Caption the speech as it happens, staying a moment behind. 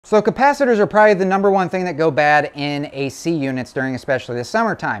So capacitors are probably the number one thing that go bad in AC units during especially the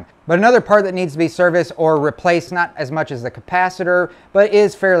summertime. But another part that needs to be serviced or replaced, not as much as the capacitor, but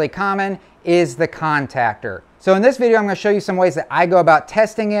is fairly common, is the contactor. So in this video, I'm going to show you some ways that I go about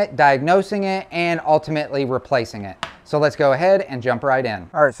testing it, diagnosing it, and ultimately replacing it. So let's go ahead and jump right in.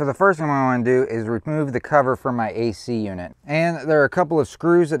 All right, so the first thing I want to do is remove the cover from my AC unit. And there are a couple of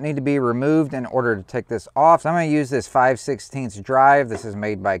screws that need to be removed in order to take this off. So I'm going to use this 5/16 drive. This is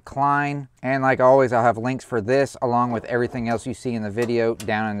made by Klein. And like always, I'll have links for this along with everything else you see in the video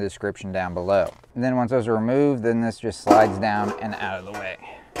down in the description down below. And then once those are removed, then this just slides down and out of the way.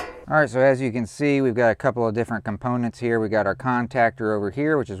 All right, so as you can see, we've got a couple of different components here. We got our contactor over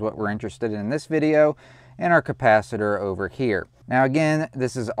here, which is what we're interested in this video, and our capacitor over here. Now again,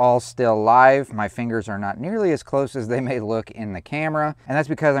 this is all still live. My fingers are not nearly as close as they may look in the camera, and that's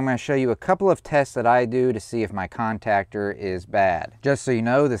because I'm going to show you a couple of tests that I do to see if my contactor is bad. Just so you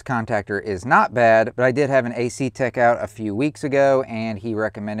know, this contactor is not bad, but I did have an AC tech out a few weeks ago, and he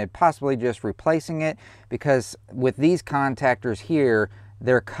recommended possibly just replacing it because with these contactors here,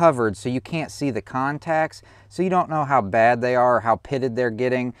 they're covered so you can't see the contacts, so you don't know how bad they are or how pitted they're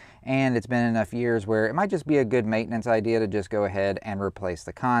getting, and it's been enough years where it might just be a good maintenance idea to just go ahead and replace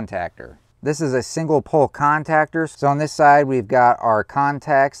the contactor. This is a single pole contactor, so on this side we've got our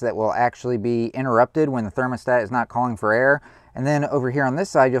contacts that will actually be interrupted when the thermostat is not calling for air. And then over here on this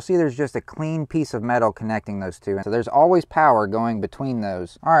side, you'll see there's just a clean piece of metal connecting those two. So there's always power going between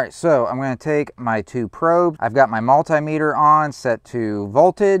those. All right, so I'm going to take my two probes. I've got my multimeter on set to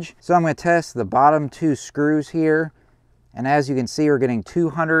voltage. So I'm going to test the bottom two screws here. And as you can see, we're getting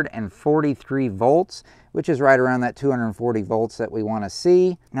 243 volts, which is right around that 240 volts that we want to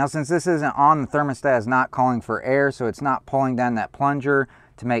see. Now, since this isn't on, the thermostat is not calling for air, so it's not pulling down that plunger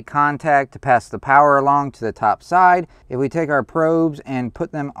to make contact to pass the power along to the top side. If we take our probes and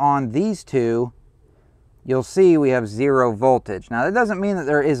put them on these two, you'll see we have 0 voltage. Now that doesn't mean that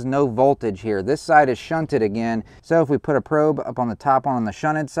there is no voltage here. This side is shunted again. So if we put a probe up on the top one on the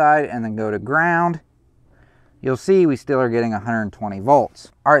shunted side and then go to ground, you'll see we still are getting 120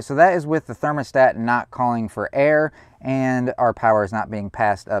 volts. All right, so that is with the thermostat not calling for air and our power is not being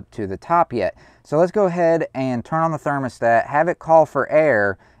passed up to the top yet. So let's go ahead and turn on the thermostat, have it call for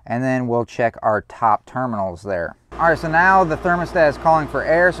air, and then we'll check our top terminals there. All right, so now the thermostat is calling for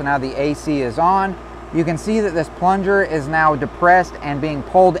air, so now the AC is on. You can see that this plunger is now depressed and being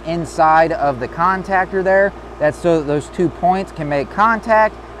pulled inside of the contactor there. That's so that those 2 points can make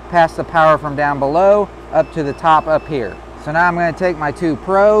contact, pass the power from down below up to the top up here. So now I'm going to take my 2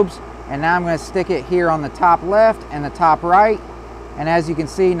 probes and now I'm going to stick it here on the top left and the top right. And as you can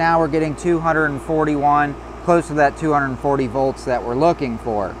see, now we're getting 241, close to that 240 volts that we're looking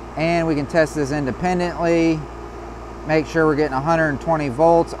for. And we can test this independently, make sure we're getting 120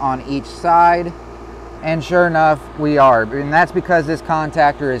 volts on each side. And sure enough, we are. And that's because this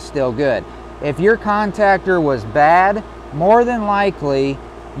contactor is still good. If your contactor was bad, more than likely,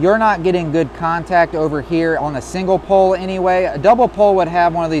 you're not getting good contact over here on a single pole anyway. A double pole would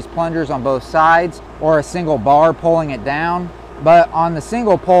have one of these plungers on both sides or a single bar pulling it down. But on the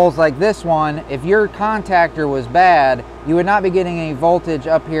single poles like this one, if your contactor was bad, you would not be getting any voltage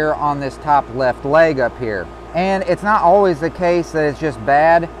up here on this top left leg up here. And it's not always the case that it's just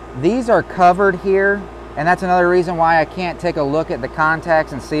bad. These are covered here, and that's another reason why I can't take a look at the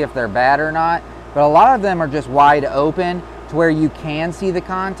contacts and see if they're bad or not. But a lot of them are just wide open to where you can see the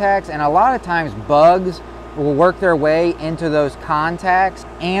contacts, and a lot of times bugs will work their way into those contacts.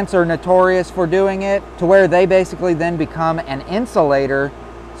 Ants are notorious for doing it, to where they basically then become an insulator,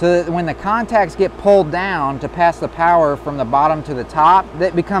 so that when the contacts get pulled down to pass the power from the bottom to the top,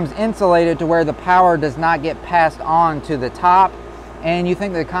 that becomes insulated to where the power does not get passed on to the top, and you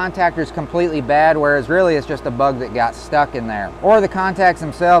think the contactor is completely bad, whereas really it's just a bug that got stuck in there. Or the contacts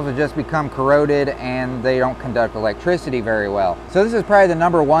themselves have just become corroded and they don't conduct electricity very well. So this is probably the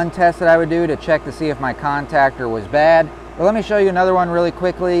number one test that I would do to check to see if my contactor was bad. But let me show you another one really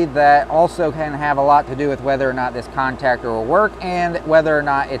quickly that also can have a lot to do with whether or not this contactor will work and whether or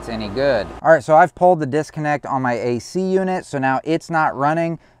not it's any good. All right, so I've pulled the disconnect on my AC unit, so now it's not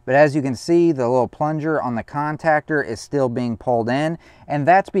running. But as you can see, the little plunger on the contactor is still being pulled in, and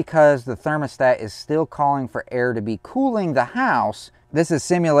that's because the thermostat is still calling for air to be cooling the house. This is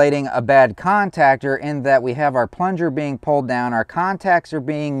simulating a bad contactor in that we have our plunger being pulled down, our contacts are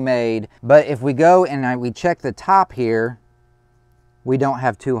being made, but if we go and we check the top here, we don't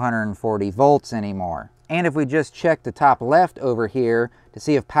have 240 volts anymore. And if we just check the top left over here to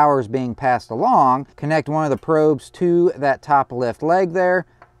see if power is being passed along, connect one of the probes to that top left leg there,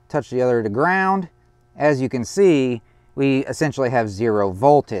 touch the other to ground. As you can see, we essentially have 0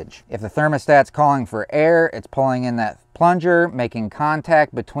 voltage. If the thermostat's calling for air, it's pulling in that plunger, making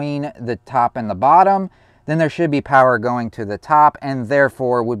contact between the top and the bottom, then there should be power going to the top and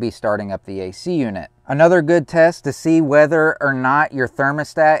therefore would be starting up the AC unit. Another good test to see whether or not your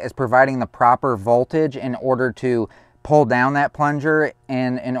thermostat is providing the proper voltage in order to pull down that plunger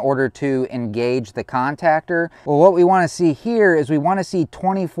and in order to engage the contactor. Well, what we want to see here is we want to see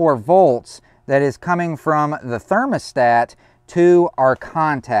 24 volts that is coming from the thermostat to our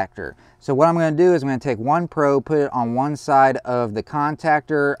contactor. So what I'm going to do is I'm going to take one probe, put it on one side of the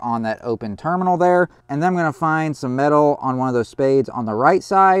contactor on that open terminal there, and then I'm going to find some metal on one of those spades on the right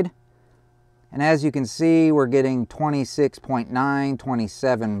side. And as you can see, we're getting 26.9,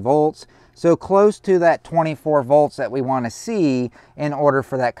 27 volts. So close to that 24 volts that we want to see in order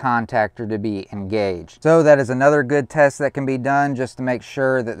for that contactor to be engaged. So that is another good test that can be done just to make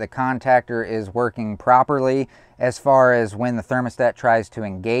sure that the contactor is working properly as far as when the thermostat tries to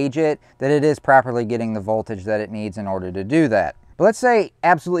engage it, that it is properly getting the voltage that it needs in order to do that. But let's say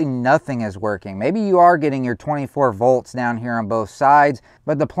absolutely nothing is working. Maybe you are getting your 24 volts down here on both sides,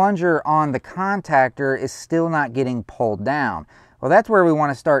 but the plunger on the contactor is still not getting pulled down. Well, that's where we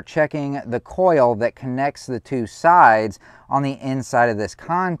want to start checking the coil that connects the two sides on the inside of this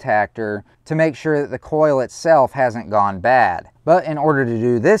contactor to make sure that the coil itself hasn't gone bad. But in order to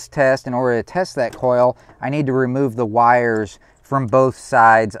do this test, in order to test that coil, I need to remove the wires from both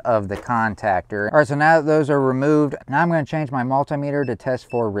sides of the contactor. All right, so now that those are removed, now I'm going to change my multimeter to test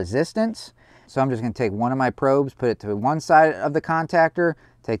for resistance. So I'm just going to take one of my probes, put it to one side of the contactor,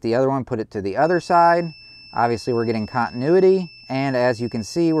 take the other one, put it to the other side. Obviously, we're getting continuity, and as you can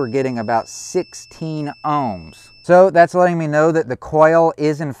see, we're getting about 16 ohms. So that's letting me know that the coil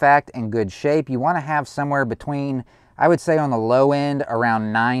is in fact in good shape. You want to have somewhere between, I would say on the low end,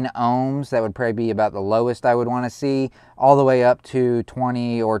 around 9 ohms. That would probably be about the lowest I would want to see, all the way up to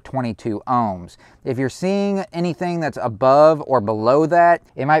 20 or 22 ohms. If you're seeing anything that's above or below that,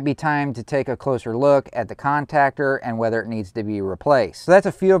 it might be time to take a closer look at the contactor and whether it needs to be replaced. So that's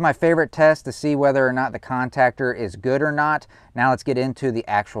a few of my favorite tests to see whether or not the contactor is good or not. Now let's get into the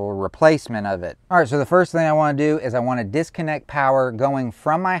actual replacement of it. All right, so the first thing I want to do is I want to disconnect power going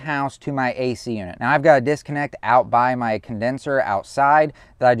from my house to my AC unit. Now I've got a disconnect out by my condenser outside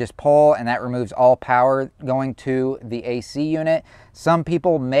that I just pull, and that removes all power going to the AC unit. Some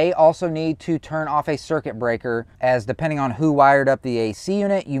people may also need to turn off a circuit breaker, as depending on who wired up the AC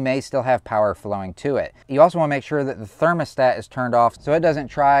unit, you may still have power flowing to it. You also want to make sure that the thermostat is turned off so it doesn't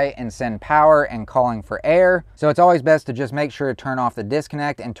try and send power and calling for air. So it's always best to just make sure to turn off the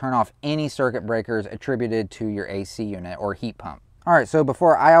disconnect and turn off any circuit breakers attributed to your AC unit or heat pump. All right, so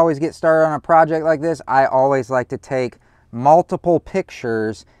before I always get started on a project like this, I always like to take multiple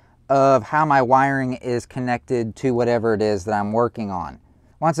pictures of how my wiring is connected to whatever it is that I'm working on.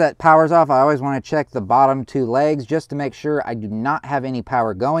 Once that power's off, I always want to check the bottom two legs just to make sure I do not have any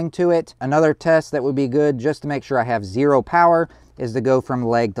power going to it. Another test that would be good just to make sure I have 0 power is to go from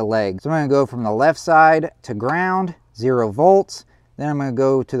leg to leg. So I'm going to go from the left side to ground, 0 volts. Then I'm going to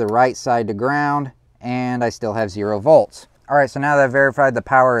go to the right side to ground, and I still have 0 volts. All right, so now that I've verified the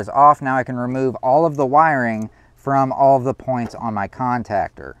power is off, now I can remove all of the wiring from all of the points on my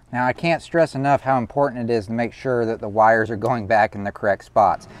contactor. Now I can't stress enough how important it is to make sure that the wires are going back in the correct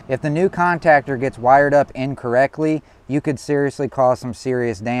spots. If the new contactor gets wired up incorrectly, you could seriously cause some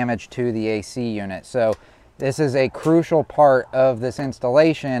serious damage to the AC unit. So this is a crucial part of this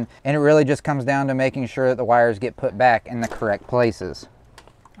installation, and it really just comes down to making sure that the wires get put back in the correct places.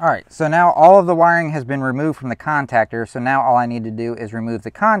 All right, so now all of the wiring has been removed from the contactor, so now all I need to do is remove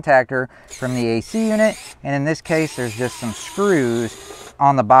the contactor from the AC unit, and in this case there's just some screws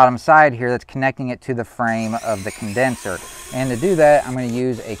on the bottom side here that's connecting it to the frame of the condenser. And to do that, I'm going to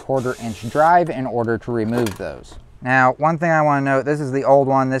use a 1/4 inch drive in order to remove those. Now, one thing I want to note, this is the old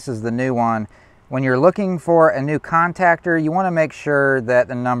one, this is the new one. When you're looking for a new contactor, you want to make sure that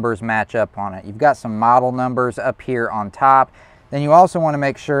the numbers match up on it. You've got some model numbers up here on top. Then you also want to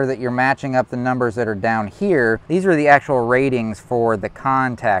make sure that you're matching up the numbers that are down here. These are the actual ratings for the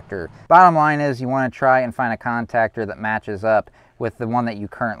contactor. Bottom line is you want to try and find a contactor that matches up with the one that you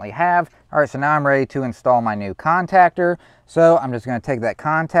currently have. All right, so now I'm ready to install my new contactor. So I'm just going to take that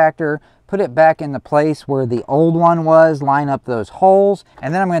contactor, put it back in the place where the old one was, line up those holes,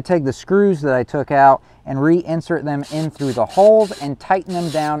 and then I'm going to take the screws that I took out and reinsert them in through the holes and tighten them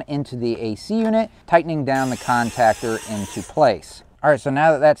down into the AC unit, tightening down the contactor into place. All right, so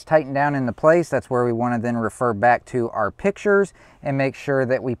now that that's tightened down into place, that's where we want to then refer back to our pictures and make sure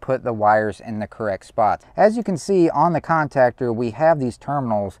that we put the wires in the correct spots. As you can see on the contactor, we have these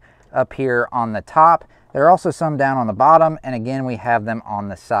terminals up here on the top There are also some down on the bottom, and again, we have them on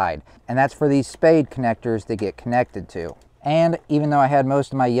the side. And that's for these spade connectors to get connected to. And even though I had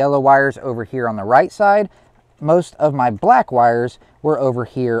most of my yellow wires over here on the right side, most of my black wires were over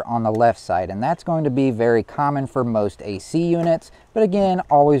here on the left side. And that's going to be very common for most AC units. But again,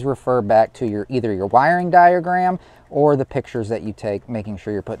 always refer back to either your wiring diagram or the pictures that you take, making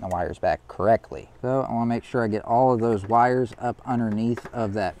sure you're putting the wires back correctly. So I want to make sure I get all of those wires up underneath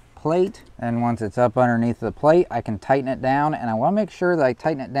of that plate. And once it's up underneath the plate, I can tighten it down, and I want to make sure that I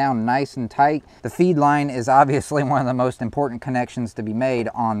tighten it down nice and tight. The feed line is obviously one of the most important connections to be made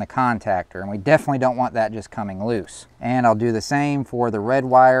on the contactor, and we definitely don't want that just coming loose. And I'll do the same for the red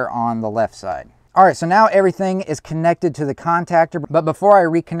wire on the left side. All right, so now everything is connected to the contactor, but before I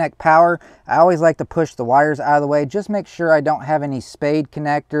reconnect power, I always like to push the wires out of the way. Just make sure I don't have any spade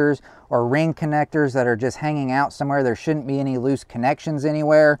connectors or ring connectors that are just hanging out somewhere. There shouldn't be any loose connections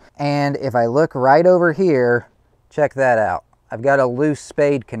anywhere. And if I look right over here, check that out. I've got a loose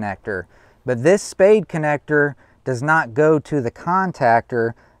spade connector, but this spade connector does not go to the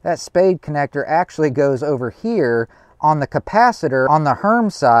contactor. That spade connector actually goes over here on the capacitor on the Herm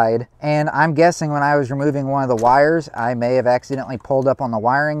side, and I'm guessing when I was removing one of the wires, I may have accidentally pulled up on the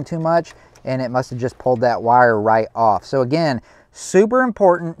wiring too much, and it must have just pulled that wire right off. So again, super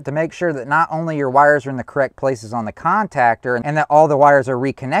important to make sure that not only your wires are in the correct places on the contactor and that all the wires are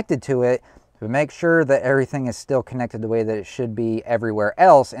reconnected to it, but make sure that everything is still connected the way that it should be everywhere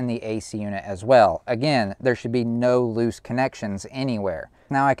else in the AC unit as well. Again, there should be no loose connections anywhere.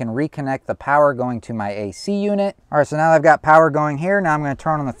 Now I can reconnect the power going to my AC unit. All right, so now I've got power going here. Now I'm going to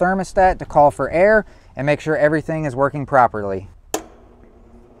turn on the thermostat to call for air and make sure everything is working properly.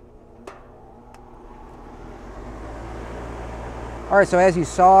 All right, so as you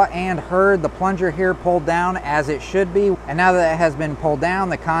saw and heard, the plunger here pulled down as it should be. And now that it has been pulled down,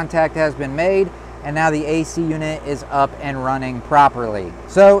 the contact has been made, and now the AC unit is up and running properly.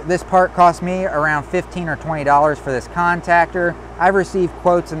 So this part cost me around $15 or $20 for this contactor. I've received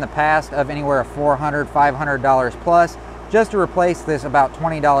quotes in the past of anywhere $400, $500 plus just to replace this about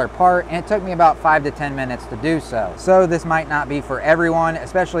 $20 part, and it took me about 5 to 10 minutes to do so. So this might not be for everyone,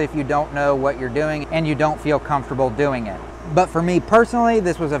 especially if you don't know what you're doing and you don't feel comfortable doing it. But for me personally,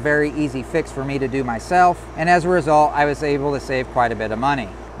 this was a very easy fix for me to do myself, and as a result, I was able to save quite a bit of money.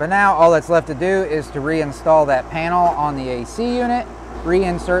 But now all that's left to do is to reinstall that panel on the AC unit,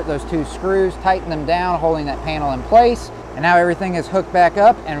 reinsert those 2 screws, tighten them down, holding that panel in place, and now everything is hooked back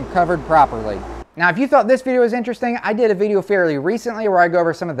up and covered properly. Now, if you thought this video was interesting, I did a video fairly recently where I go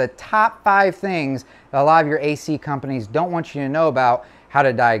over some of the top 5 things that a lot of your AC companies don't want you to know about: how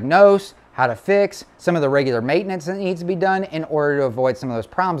to diagnose, how to fix, some of the regular maintenance that needs to be done in order to avoid some of those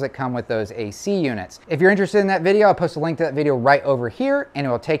problems that come with those AC units. If you're interested in that video, I'll post a link to that video right over here, and it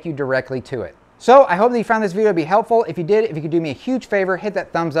will take you directly to it. So I hope that you found this video to be helpful. If you did, if you could do me a huge favor, hit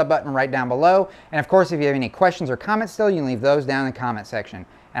that thumbs up button right down below. And of course, if you have any questions or comments still, you can leave those down in the comment section.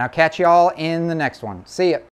 And I'll catch you all in the next one. See ya.